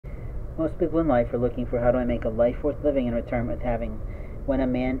Most people in life are looking for how do I make a life worth living in retirement with having. When a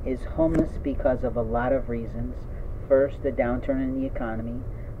man is homeless because of a lot of reasons, first, the downturn in the economy,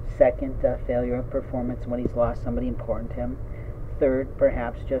 second, failure of performance when he's lost somebody important to him, third,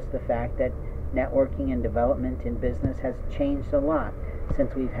 perhaps just the fact that networking and development in business has changed a lot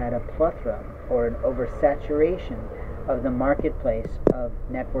since we've had a plethora or an oversaturation of the marketplace of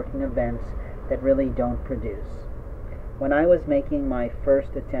networking events that really don't produce. When I was making my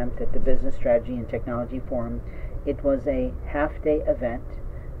first attempt at the Business Strategy and Technology Forum, it was a half-day event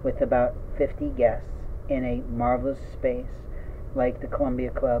with about 50 guests in a marvelous space like the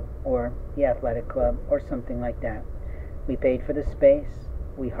Columbia Club or the Athletic Club or something like that. We paid for the space,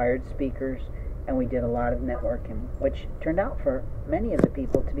 we hired speakers, and we did a lot of networking, which turned out for many of the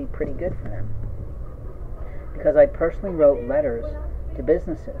people to be pretty good for them. Because I personally wrote letters to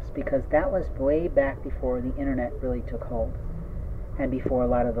businesses, because that was way back before the internet really took hold and before a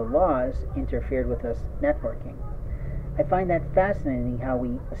lot of the laws interfered with us networking. I find that fascinating how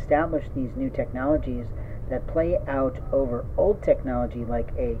we establish these new technologies that play out over old technology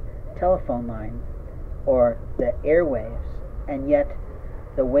like a telephone line or the airwaves, and yet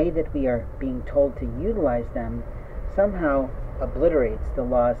the way that we are being told to utilize them somehow obliterates the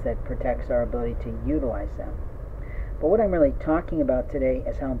laws that protects our ability to utilize them. But what I'm really talking about today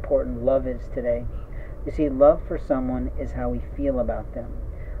is how important love is today. You see, love for someone is how we feel about them.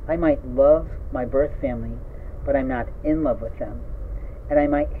 I might love my birth family, but I'm not in love with them. And I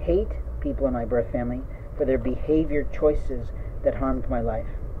might hate people in my birth family for their behavior choices that harmed my life.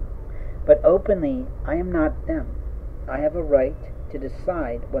 But openly, I am not them. I have a right to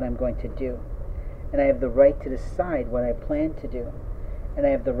decide what I'm going to do. And I have the right to decide what I plan to do. And I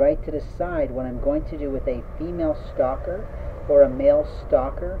have the right to decide what I'm going to do with a female stalker or a male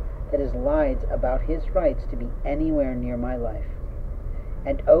stalker that has lied about his rights to be anywhere near my life.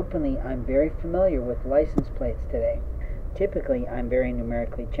 And openly, I'm very familiar with license plates today. Typically, I'm very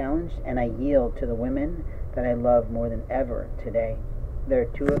numerically challenged, and I yield to the women that I love more than ever today. There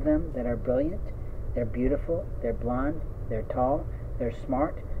are two of them that are brilliant. They're beautiful, they're blonde, they're tall, they're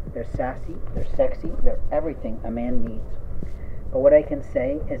smart, they're sassy, they're sexy, they're everything a man needs. But what I can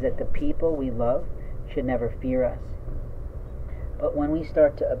say is that the people we love should never fear us. But when we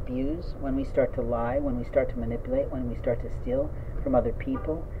start to abuse, when we start to lie, when we start to manipulate, when we start to steal from other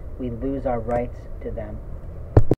people, we lose our rights to them.